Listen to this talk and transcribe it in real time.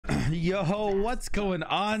Yo, what's going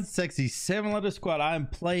on, sexy 7-letter squad? I'm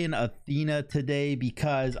playing Athena today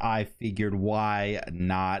because I figured why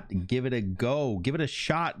not give it a go, give it a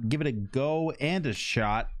shot, give it a go and a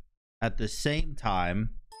shot at the same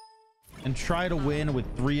time and try to win with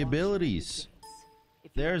 3 abilities.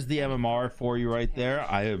 There's the MMR for you right there.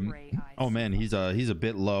 I am, oh man, he's a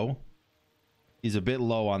bit low. He's a bit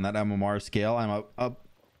low on that MMR scale. I'm up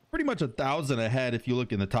pretty much 1,000 ahead if you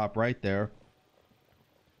look in the top right there.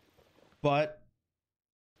 But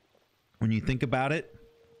when you think about it,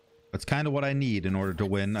 that's kind of what I need in order to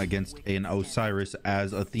win against an Osiris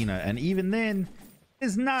as Athena. And even then,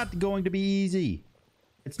 it's not going to be easy.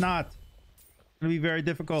 It's not. It's going to be very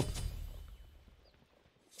difficult.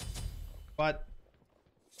 But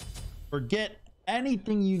forget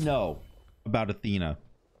anything you know about Athena,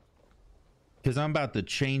 because I'm about to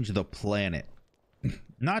change the planet.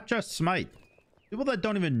 Not just Smite. People that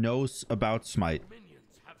don't even know about Smite,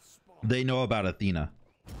 they know about Athena.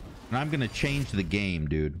 And I'm gonna change the game,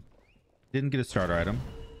 dude. Didn't get a starter item.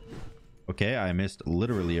 Okay, I missed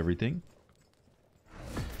literally everything.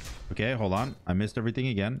 Okay, hold on. I missed everything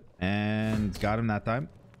again. And got him that time.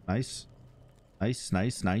 Nice. Nice,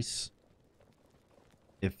 nice, nice.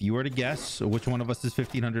 If you were to guess which one of us is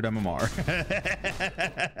 1500 MMR.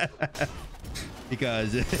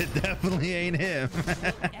 Because it definitely ain't him.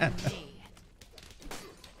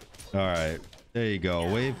 Alright. There you go.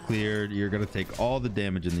 Wave cleared. You're going to take all the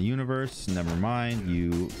damage in the universe. Never mind.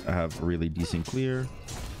 You have a really decent clear.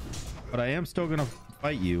 But I am still going to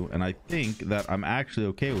fight you. And I think that I'm actually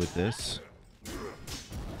okay with this.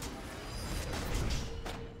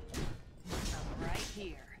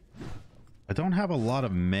 I don't have a lot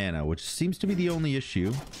of mana, which seems to be the only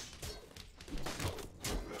issue.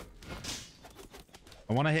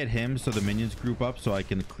 I want to hit him so the minions group up so I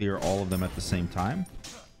can clear all of them at the same time.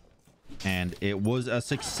 And it was a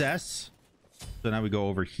success. So now we go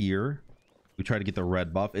over here. We try to get the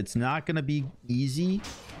red buff. It's not going to be easy.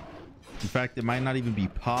 In fact, it might not even be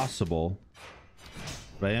possible.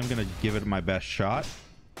 But I am going to give it my best shot.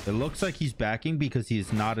 It looks like he's backing because he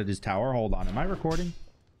is not at his tower. Hold on. Am I recording?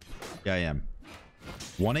 Yeah, I am.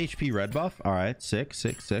 1 HP red buff. All right. Sick,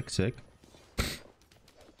 sick, sick, sick.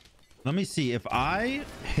 Let me see. If I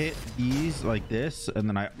hit these like this and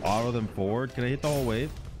then I auto them forward, can I hit the whole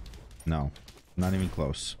wave? No, not even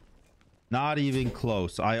close. Not even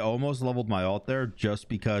close. I almost leveled my ult there just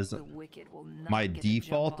because my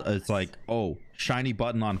default is like, oh, shiny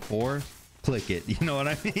button on 4, click it. You know what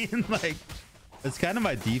I mean? Like, it's kind of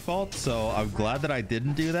my default. So I'm glad that I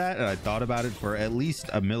didn't do that. And I thought about it for at least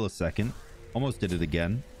a millisecond. Almost did it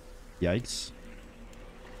again. Yikes.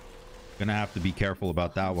 Gonna have to be careful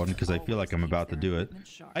about that one because I feel like I'm about to do it.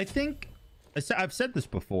 I think I've said this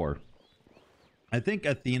before. I think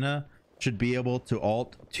Athena should be able to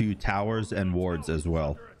ult to towers and wards as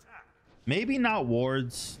well. Maybe not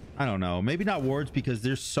wards. I don't know. Maybe not wards because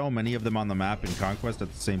there's so many of them on the map in Conquest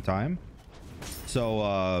at the same time.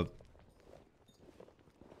 So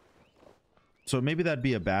maybe that'd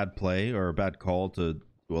be a bad play or a bad call to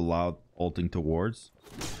allow ulting to wards.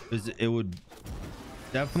 Because it would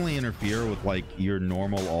definitely interfere with like your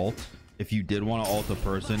normal ult. If you did want to ult a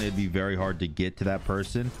person, it'd be very hard to get to that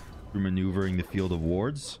person through maneuvering the field of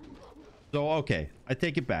wards. So okay, I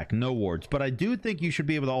take it back, no wards, but I do think you should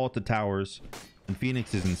be able to ult the towers and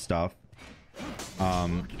phoenixes and stuff,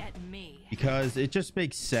 because it just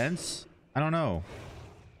makes sense. I don't know,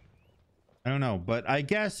 but I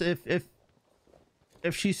guess if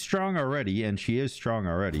she's strong already, and she is strong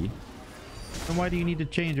already, then why do you need to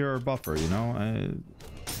change her or buff her? You know,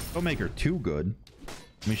 don't make her too good.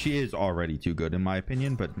 I mean, she is already too good in my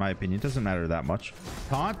opinion, but my opinion doesn't matter that much.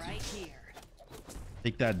 Taunt.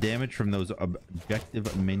 Take that damage from those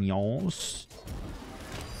objective minions.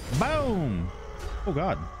 Boom! Oh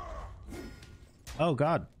god. Oh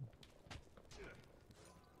god.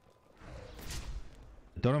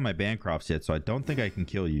 I don't have my Bancrofts yet, so I don't think I can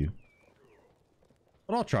kill you.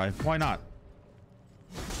 But I'll try. Why not?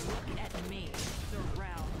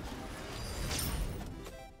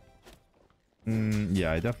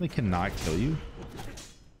 Yeah, I definitely cannot kill you.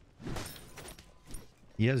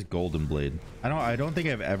 He has Golden Blade. I don't think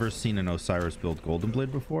I've ever seen an Osiris build Golden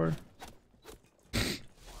Blade before.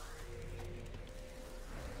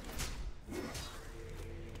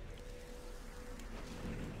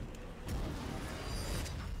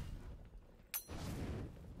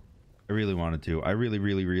 I really wanted to. I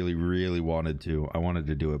really wanted to. I wanted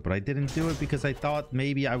to do it, but I didn't do it because I thought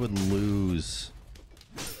maybe I would lose.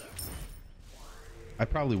 I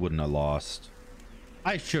probably wouldn't have lost.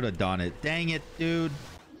 I should have done it. Dang it, dude.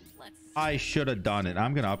 I should have done it.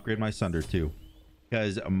 I'm going to upgrade my Sunder too.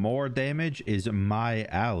 because more damage is my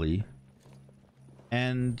alley.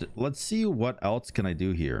 And let's see what else can I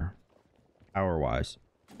do here power wise.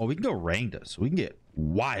 Oh, we can go ranked us. We can get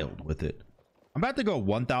wild with it. I'm about to go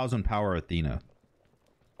 1000 power Athena.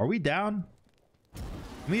 Are we down?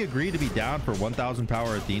 Can we agree to be down for 1000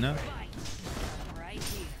 power Athena?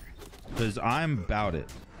 Because I'm about it.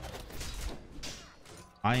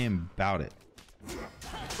 I am about it.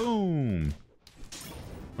 Boom.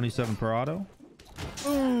 27 per auto.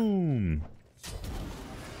 Boom.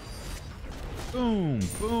 Boom.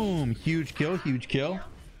 Boom. Huge kill. Huge kill.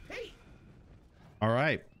 All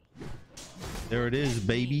right. There it is,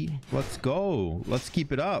 baby. Let's go. Let's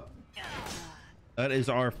keep it up. That is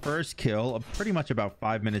our first kill. Pretty much about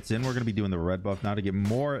 5 minutes in. We're going to be doing the red buff now to get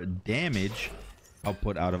more damage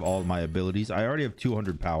output out of all of my abilities. I already have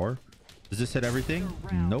 200 power. Does this hit everything?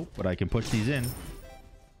 Nope, but I can push these in.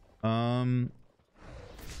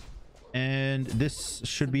 And this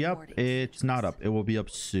should be up. It's not up. It will be up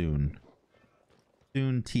soon.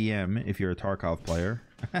 Soon TM if you're a Tarkov player.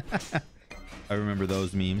 I remember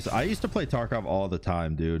those memes. I used to play Tarkov all the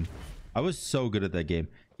time, dude. I was so good at that game.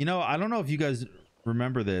 You know, I don't know if you guys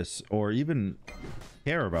remember this or even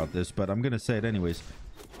care about this, but I'm gonna say it anyways.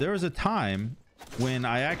 There was a time when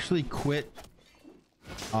I actually quit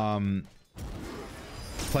playing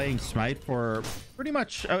Smite for pretty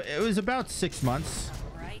much it was about 6 months.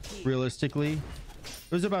 Realistically,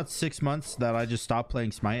 it was about 6 months that I just stopped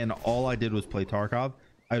playing Smite, and all I did was play Tarkov.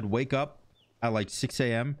 I would wake up at like 6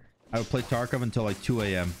 a.m. I would play Tarkov until like 2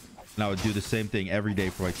 a.m. and I would do the same thing every day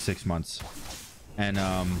for like 6 months. And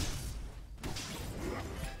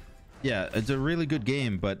yeah, it's a really good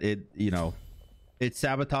game, but it, you know, it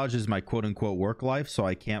sabotages my quote-unquote work life, so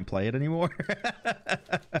I can't play it anymore.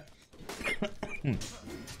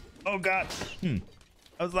 Oh god.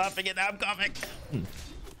 I was laughing and now I'm coughing.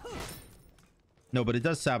 No, but it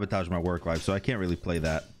does sabotage my work life, so I can't really play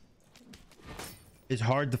that. It's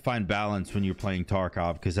hard to find balance when you're playing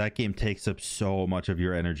Tarkov because that game takes up so much of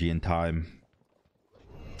your energy and time.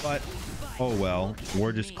 But oh well,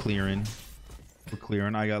 we're just clearing. We're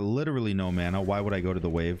clearing. I got literally no mana. Why would I go to the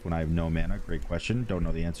wave when I have no mana? Great question. Don't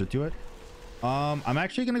know the answer to it. I'm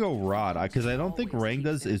actually gonna go Rod because I don't think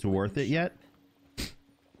Rangdas is worth it yet.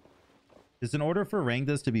 Is in order for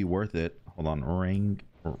Rangdas to be worth it. Hold on,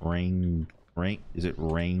 is it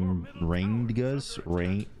Rangdas?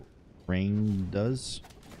 Rangdas?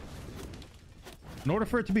 In order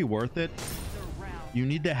for it to be worth it, you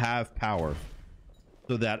need to have power.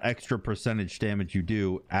 So that extra percentage damage you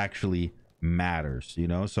do actually matters, you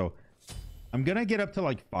know? So I'm gonna get up to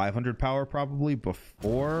like 500 power probably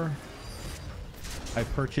before I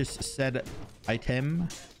purchase said item.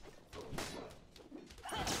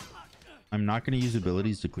 I'm not going to use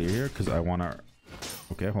abilities to clear here because I want to.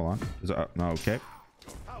 Okay, hold on. No, okay.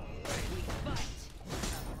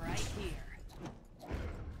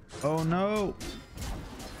 Oh no.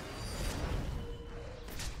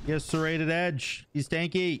 He has serrated edge. He's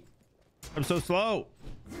tanky. I'm so slow.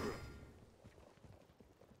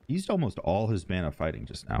 He used almost all his mana fighting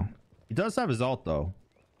just now. He does have his ult though.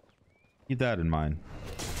 Keep that in mind.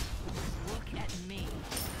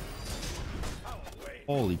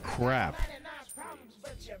 Holy crap.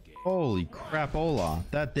 Holy crap, Ola.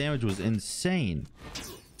 That damage was insane.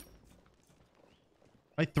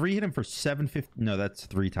 I 3 hit him for 750. No, that's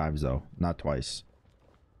 3 times though, not twice.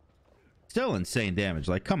 Still insane damage.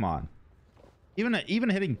 Like, come on. Even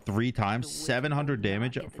hitting 3 times, 700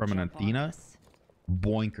 damage from an Athena.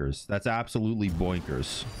 Boinkers. That's absolutely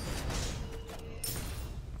boinkers.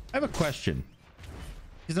 I have a question.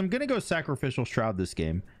 Because I'm going to go Sacrificial Shroud this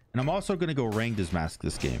game. And I'm also going to go Rangda's Mask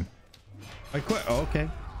this game. Oh, okay.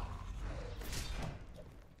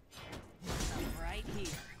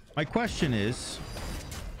 My question is...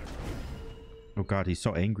 Oh god, he's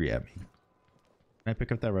so angry at me. Can I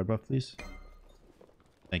pick up that red buff, please?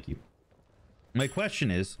 Thank you. My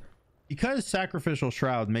question is, because Sacrificial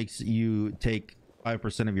Shroud makes you take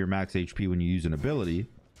 5% of your max HP when you use an ability,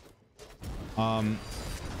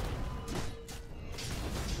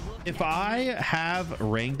 if I have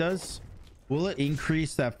Rangdas, will it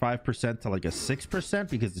increase that 5% to like a 6%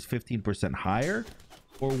 because it's 15% higher?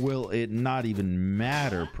 Or will it not even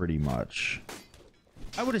matter pretty much?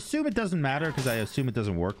 I would assume it doesn't matter because I assume it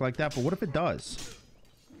doesn't work like that. But what if it does?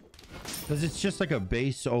 Because it's just like a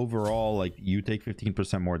base overall, like you take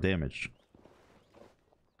 15% more damage.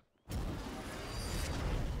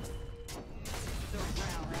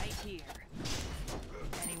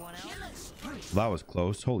 That was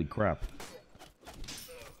close. Holy crap.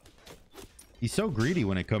 He's so greedy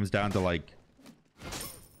when it comes down to like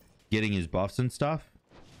getting his buffs and stuff.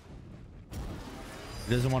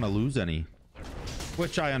 He doesn't want to lose any,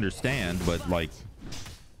 which I understand, but like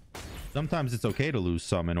sometimes it's okay to lose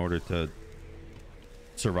some in order to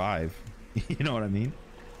survive. You know what I mean?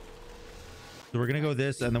 So we're gonna go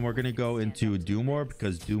this, and then we're gonna go into Doom Orb,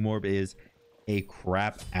 because Doom Orb is a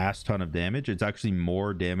crap ass ton of damage. It's actually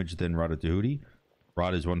more damage than RaDaDude.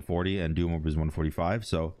 Rod is 140 and Doom Orb is 145.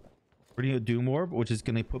 So we're gonna go Doom Orb, which is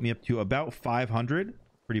gonna put me up to about 500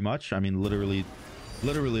 pretty much. I mean, literally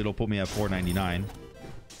it'll put me at 499.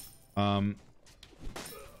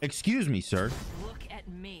 Excuse me, sir. Look at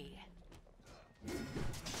me.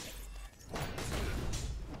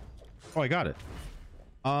 Oh, I got it.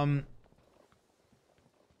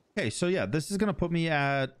 Okay, so yeah, this is gonna put me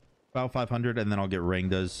at about 500, and then I'll get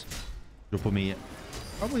Rangdas. It'll put me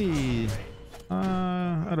probably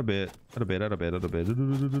at a bit.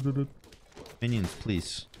 Minions,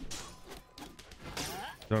 please.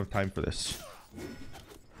 Don't have time for this.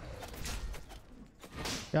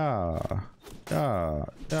 Yeah. I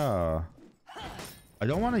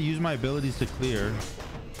don't want to use my abilities to clear.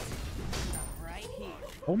 Right here.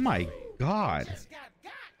 Oh my god.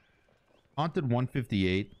 Haunted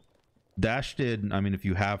 158. Dash did, I mean, if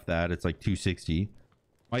you have that, it's like 260.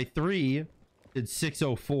 My 3 did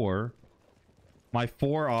 604. My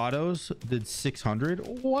 4 autos did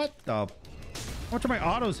 600. What the? How much are my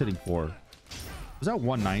autos hitting for? Was that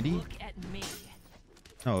 190? Look at me.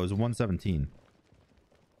 No, it was 117.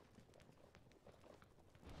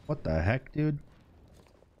 What the heck, dude?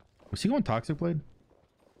 Was he going Toxic Blade?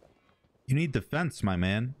 You need defense, my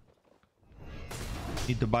man.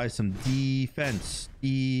 Need to buy some defense.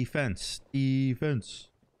 I'm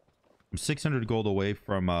 600 gold away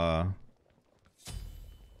from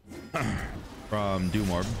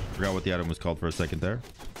Doom Orb. Forgot what the item was called for a second there.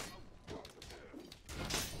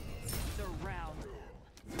 Surround them.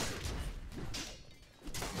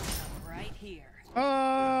 Right here.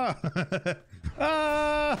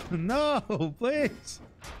 No, please.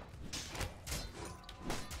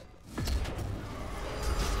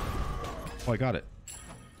 Oh, I got it.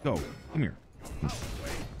 Go. Come here.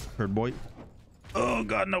 Third boy. Oh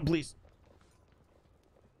god, no, please.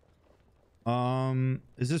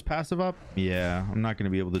 Is this passive up? Yeah, I'm not gonna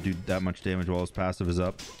be able to do that much damage while his passive is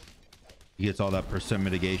up. He gets all that percent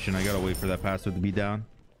mitigation. I gotta wait for that passive to be down.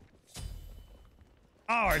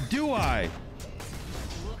 Oh, or do I?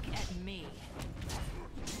 Look at me.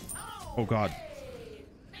 Oh god.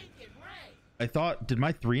 I thought, did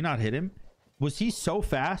my 3 not hit him? Was he so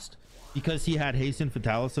fast because he had Hasten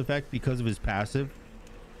Fatalis effect because of his passive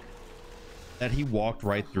that he walked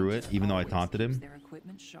right through it, even though I taunted him? Their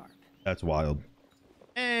equipment sharp. That's wild.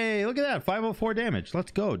 Hey, look at that. 504 damage.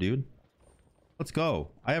 Let's go, dude. Let's go.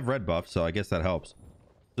 I have red buff, so I guess that helps.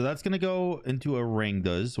 So that's going to go into a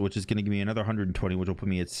Rangdas, which is going to give me another 120, which will put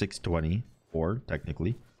me at 624,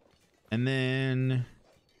 technically. And then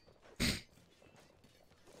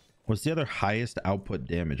what's the other highest output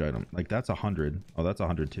damage item? Like, that's 100. Oh, that's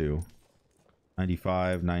 100 too.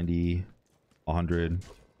 95, 90, 100.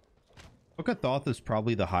 Book of Thoth is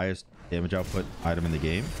probably the highest damage output item in the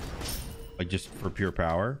game, like just for pure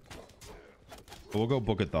power. But we'll go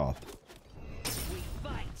Book of Thoth.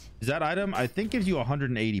 Is that item, I think, gives you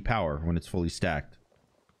 180 power when it's fully stacked.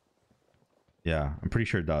 Yeah, I'm pretty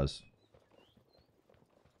sure it does.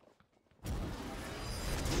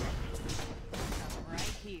 Right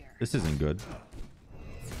here. This isn't good.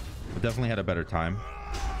 I definitely had a better time.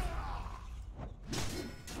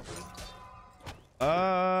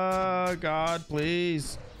 God,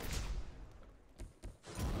 please.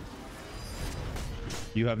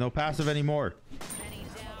 You have no passive anymore. Many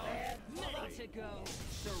down, many to go.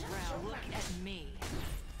 Surround. Look at me.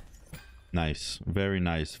 Nice. Very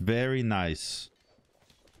nice. Very nice.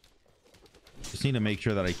 Just need to make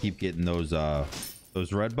sure that I keep getting those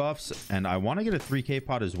red buffs, and I want to get a 3k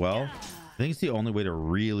pot as well. I think it's the only way to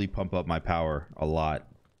really pump up my power a lot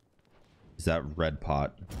is that red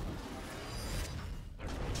pot.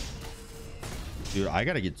 Dude, I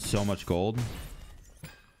gotta get so much gold.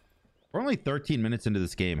 We're only 13 minutes into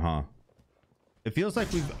this game, huh? It feels like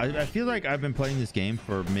I feel like I've been playing this game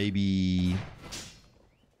for maybe...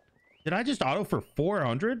 Did I just auto for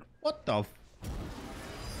 400? What the... I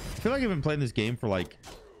feel like I've been playing this game for like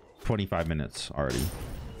 25 minutes already.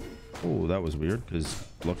 Oh, that was weird, because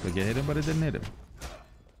it looked like it hit him, but it didn't hit him.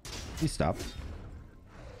 Please stop.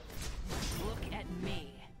 Look at me.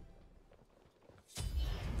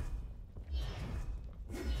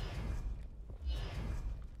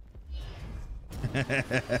 We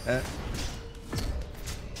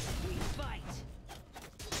fight.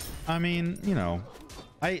 I mean, you know,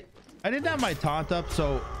 I didn't have my taunt up,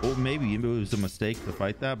 so maybe it was a mistake to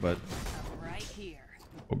fight that, but Right here.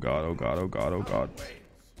 Oh god, oh god, oh god, oh god.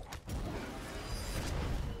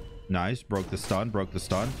 Nice, broke the stun, broke the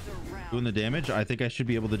stun. Doing the damage. I think I should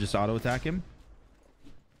be able to just auto attack him.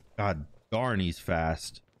 God darn, he's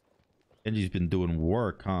fast. Genji's been doing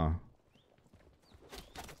work, huh?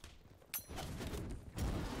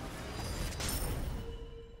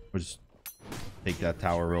 We'll just take that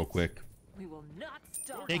tower real quick. We will not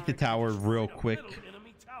stop. Take the tower real quick.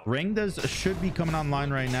 Rangdas should be coming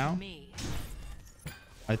online right now.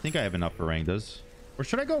 I think I have enough for Rangdas. Or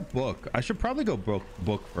should I go book? I should probably go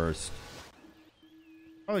book first.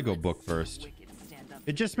 Probably go book first.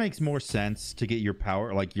 It just makes more sense to get your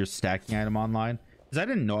power, like your stacking item online. Because I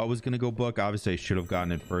didn't know I was going to go book. Obviously, I should have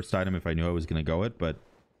gotten it first item if I knew I was going to go it, but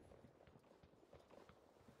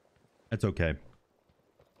that's okay.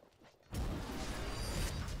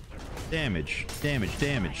 Damage, damage,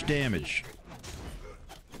 damage, damage.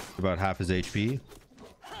 About half his HP.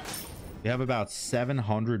 We have about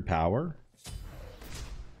 700 power.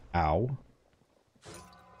 Ow.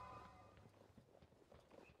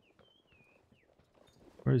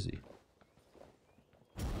 Where is he?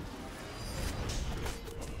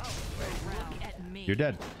 You're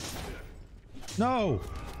dead. No.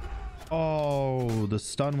 Oh, the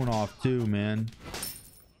stun went off too, man.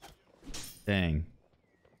 Dang.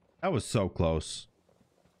 That was so close.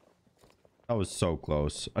 That was so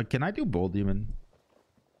close. Can I do Bull Demon?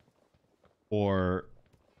 Or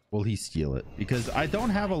will he steal it? Because I don't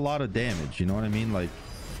have a lot of damage. You know what I mean? Like,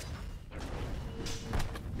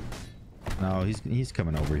 no, he's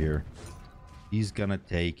coming over here. He's gonna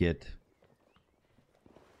take it.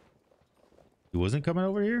 He wasn't coming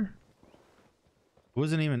over here? He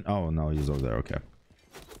wasn't even... Oh, no, he was over there. Okay.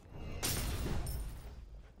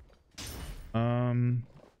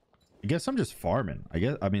 I guess I'm just farming.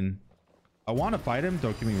 I mean, I want to fight him.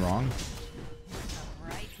 Don't get me wrong.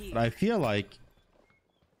 But I feel like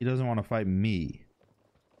he doesn't want to fight me.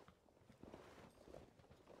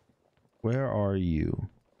 Where are you?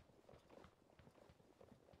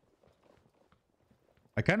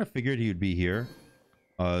 I kind of figured he would be here,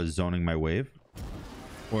 zoning my wave.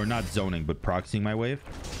 Or not zoning, but proxying my wave.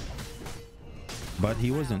 But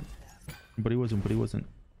he wasn't. But he wasn't.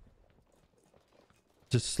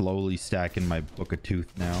 Just slowly stacking my Book of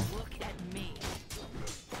Tooth now. Look at me.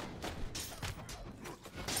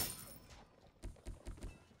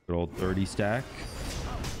 Good old 30 stack.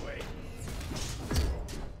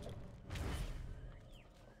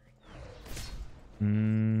 He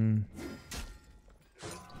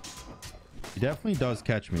definitely does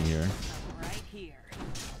catch me here. Right here.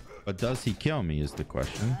 But does he kill me is the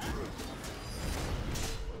question.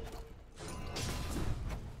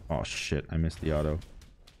 Oh shit, I missed the auto.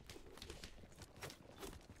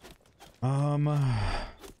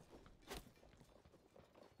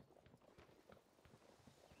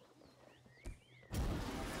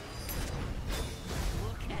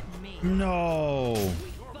 No.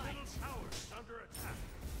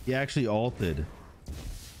 He actually ulted.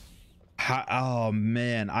 Oh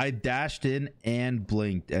man, I dashed in and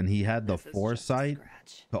blinked and he had the foresight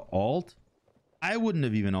to ult. I wouldn't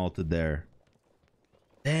have even ulted there.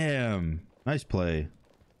 Damn. Nice play.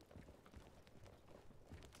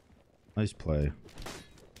 Nice play.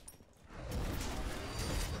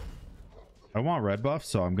 I want red buff,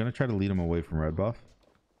 so I'm gonna try to lead him away from red buff.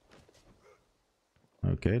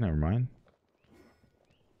 Okay, never mind.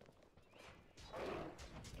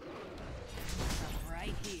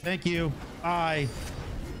 Right here. Thank you. Bye.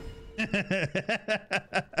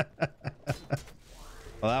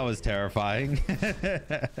 Well, that was terrifying.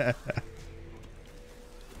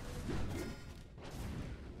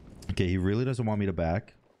 Okay, he really doesn't want me to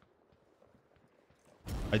back.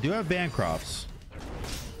 I do have Bancrofts.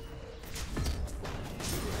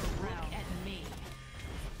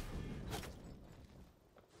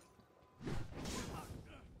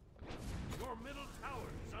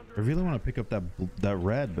 I really want to pick up that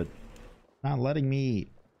red, but not letting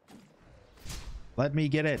me. Let me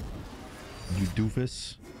get it, you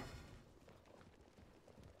doofus.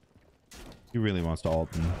 He really wants to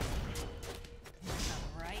ult me.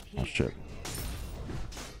 Oh shit.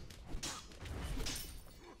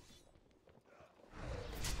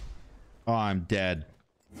 Oh, I'm dead.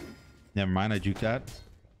 Never mind, I juked that.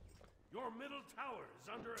 Your middle tower is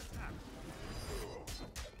under attack.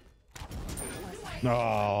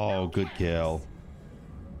 Oh, good kill.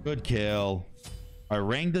 Good kill. Our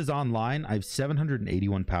ranked is online. I have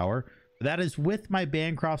 781 power. That is with my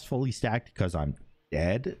Bancrofts fully stacked because I'm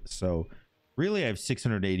dead. So really I have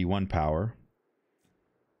 681 power.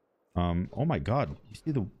 Oh my god. You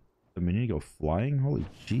see the minion go flying? Holy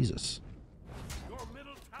Jesus. Your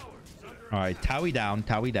middle tower is under All right, Towie down,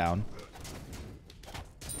 Towie down.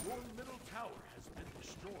 Your middle tower has been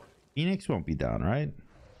destroyed. Phoenix won't be down, right?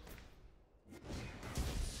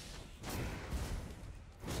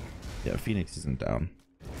 Yeah, Phoenix isn't down.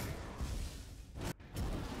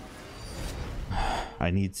 I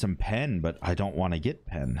need some pen, but I don't want to get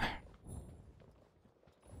pen.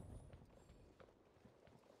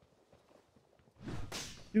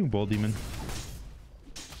 You Bull Demon.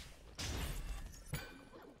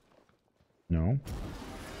 No.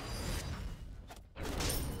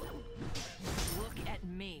 Look at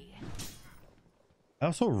me. I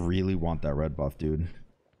also really want that red buff, dude.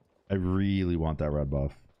 I really want that red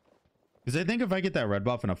buff. Because I think if I get that red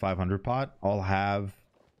buff in a 500 pot, I'll have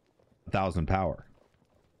 1,000 power.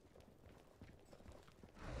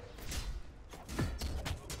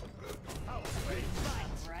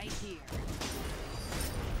 Right here.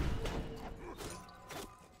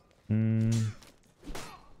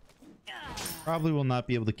 Probably will not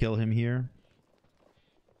be able to kill him here.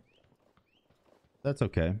 That's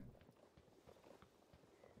okay.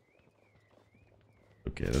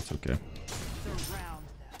 Okay, that's okay. Surround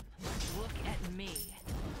them. Look at me.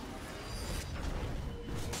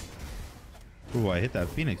 Ooh, I hit that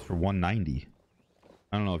Phoenix for 190.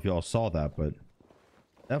 I don't know if y'all saw that, but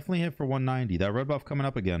definitely hit for 190. That red buff coming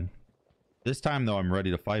up again. This time, though, I'm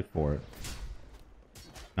ready to fight for it.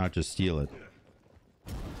 Not just steal it.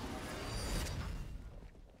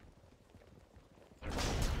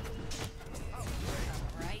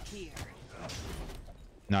 Right here.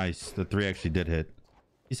 Nice. The 3 actually did hit.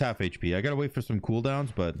 He's half HP. I gotta wait for some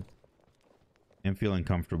cooldowns, but I'm feeling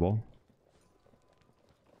comfortable.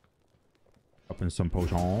 Up in some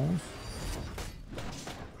potions.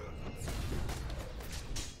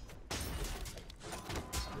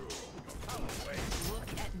 Look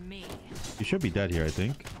at me. He should be dead here, I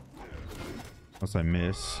think. Unless I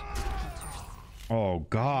miss. Oh,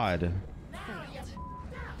 God.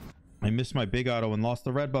 I missed my big auto and lost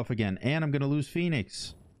the red buff again. And I'm going to lose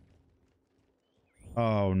Phoenix.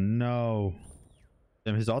 Oh, no.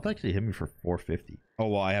 Damn, his ult actually hit me for 450. Oh,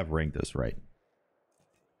 well, I have ranked this, right?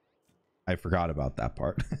 I forgot about that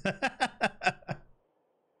part.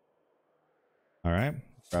 All right.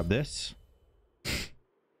 Grab this.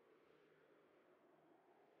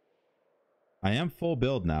 I am full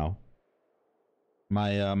build now.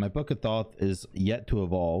 My Book of Thoth is yet to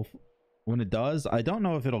evolve. When it does, I don't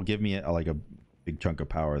know if it'll give me like a big chunk of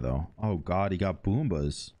power though. Oh God, he got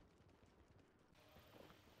Boombas.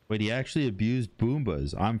 Wait, he actually abused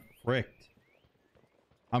Boombas. I'm fricked.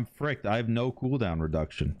 I'm fricked. I have no cooldown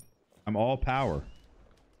reduction. I'm all power.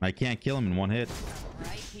 I can't kill him in one hit.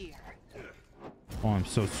 Right here. Oh, I'm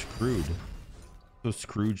so screwed. So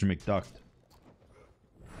Scrooge McDuck.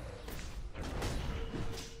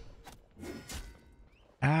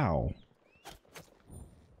 Ow.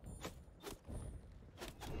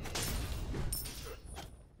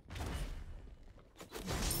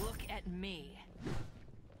 Look at me.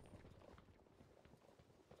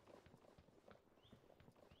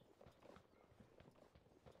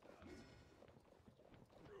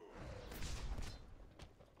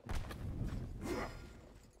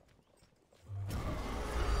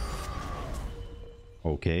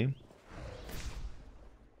 Okay.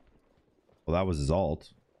 Well, that was his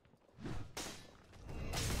ult.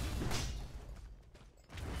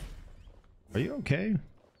 Are you okay?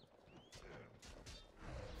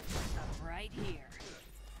 Right here.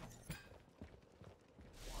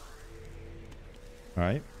 All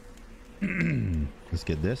right. Let's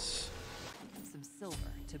get this. Some silver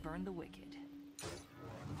to burn the wicked.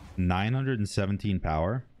 917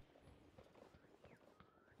 power.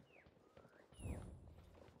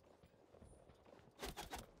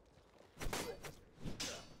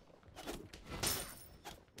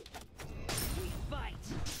 We fight.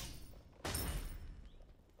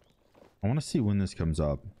 I want to see when this comes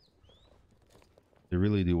up. They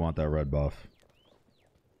really do want that red buff.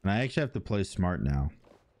 And I actually have to play smart now.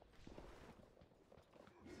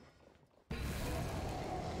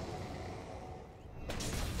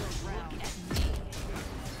 Surround me.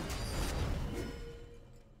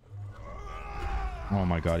 Oh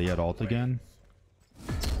my God, he had ult again.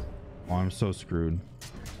 Oh, I'm so screwed.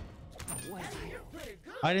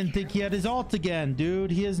 I didn't think he had his ult again,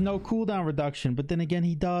 dude. He has no cooldown reduction, but then again,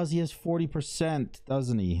 he does. He has 40%,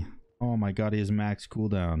 doesn't he? Oh my God, he has max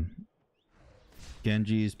cooldown.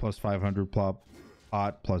 Genji's plus 500 plop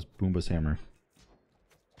pot plus Boomba's hammer.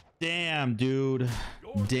 Damn, dude.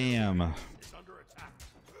 Damn. Is under attack.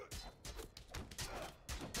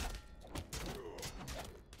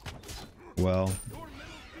 Well,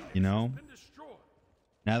 you know, Been destroyed.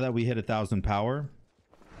 now that we hit 1,000 power,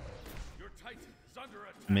 Your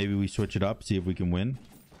Maybe we switch it up, see if we can win.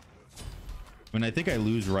 I mean, I think I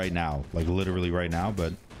lose right now, like literally right now,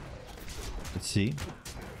 but let's see.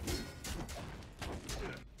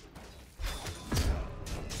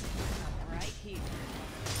 Right here.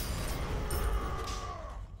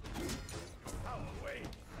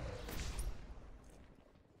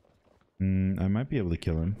 I might be able to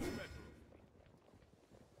kill him.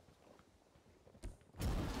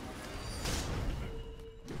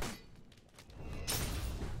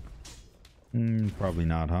 Probably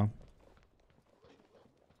not, huh?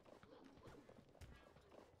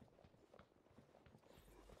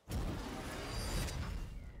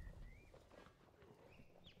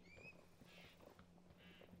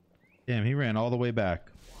 Damn, he ran all the way back.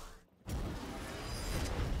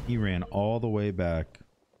 He ran all the way back.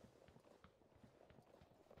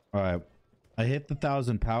 All right. I hit the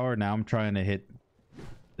 1,000 power. Now I'm trying to hit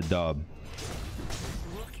the dub.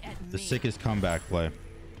 Look at The me. sickest comeback play.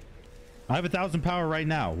 I have 1,000 power right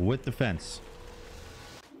now with defense.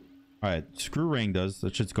 All right. Screw Ring does.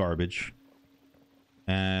 That shit's garbage.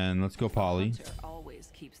 And let's go Poly. Hunter always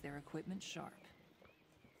keeps their equipment sharp.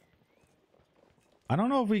 I don't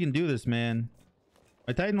know if we can do this, man.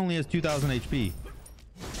 My Titan only has 2,000 HP.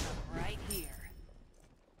 Right here.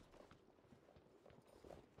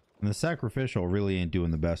 And the sacrificial really ain't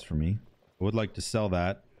doing the best for me. I would like to sell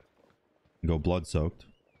that and go blood soaked.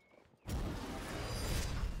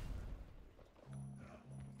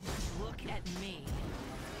 Look at me.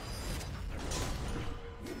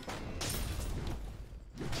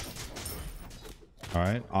 All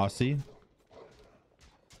right, Aussie.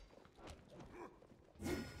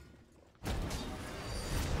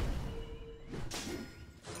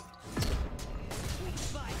 We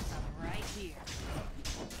fight. I'm right here.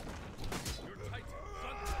 Your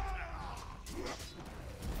Titan's under attack.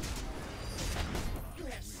 You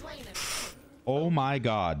have slain him. Oh my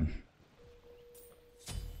god.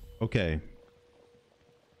 Okay.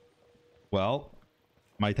 Well,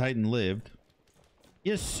 my Titan lived.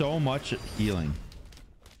 He has so much healing.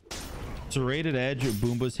 Serrated Edge,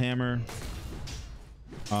 Boomba's Hammer.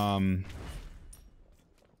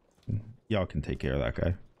 Y'all can take care of that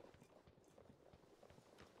guy.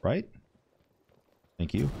 Right?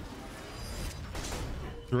 Thank you.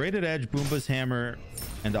 Serrated Edge, Boomba's Hammer,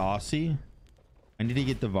 and Aussie. I need to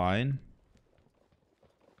get Divine.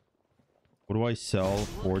 What do I sell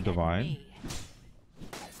for Look at Divine? me.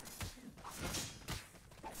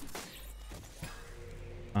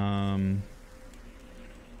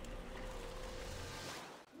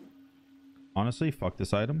 Honestly, fuck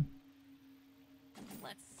this item.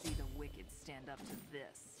 Let's see the wicked stand up to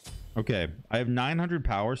this. Okay, I have 900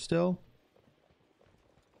 power still,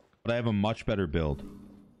 but I have a much better build.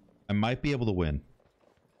 I might be able to win.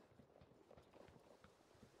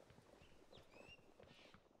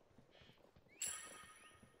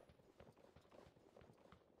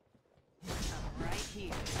 I'm right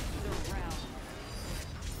here. Surround.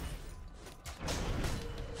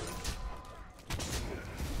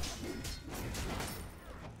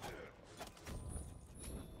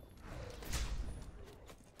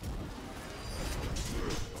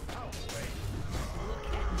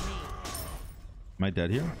 Look at me. Am I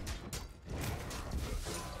dead here? We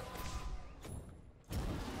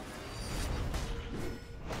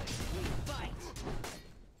fight.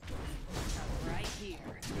 I'm right here.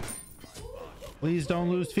 Please don't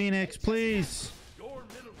lose Phoenix, please. Your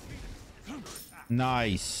middle Phoenix is under attack.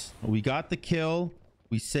 Nice. We got the kill.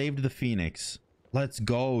 We saved the Phoenix. Let's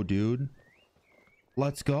go, dude.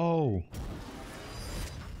 Let's go.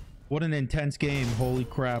 What an intense game. Holy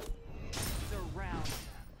crap. Surround them.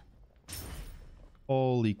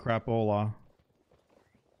 Holy crapola.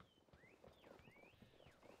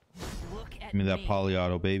 Look at Give me that poly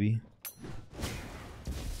auto, baby.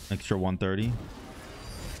 Extra 130.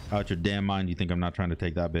 Out your damn mind, you think I'm not trying to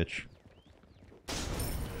take that bitch?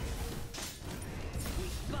 We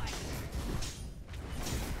fight.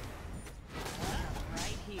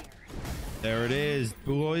 Right here. There it is,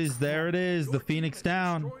 boys. There it is. The Phoenix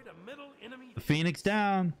down. Destroyed a middle enemy. The Phoenix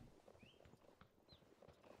down.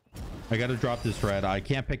 I gotta drop this red. I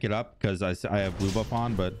can't pick it up because I have blue buff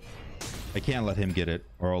on, but I can't let him get it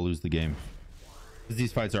or I'll lose the game. Because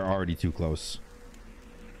these fights are already too close.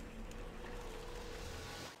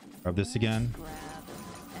 Grab this again. Grab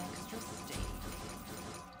an extra steak.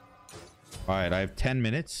 All right, I have 10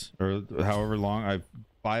 minutes or however long. I have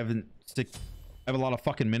 5 and 6. I have a lot of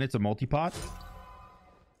fucking minutes of multi-pot.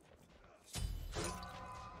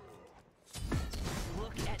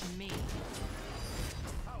 Look at me.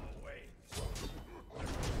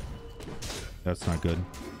 That's not good.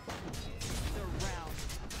 Surround.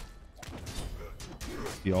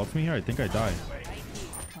 He ults me here. I think I die.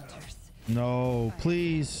 No,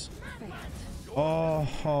 please. Oh,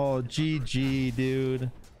 GG,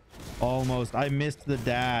 dude. Almost. I missed the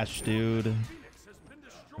dash, dude.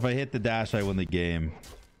 If I hit the dash, I win the game.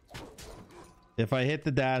 If I hit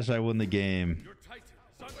the dash, I win the game.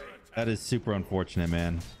 That is super unfortunate,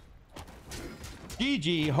 man.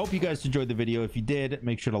 GG. Hope you guys enjoyed the video. If you did,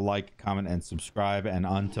 make sure to like, comment, and subscribe. And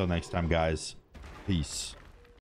until next time, guys, peace.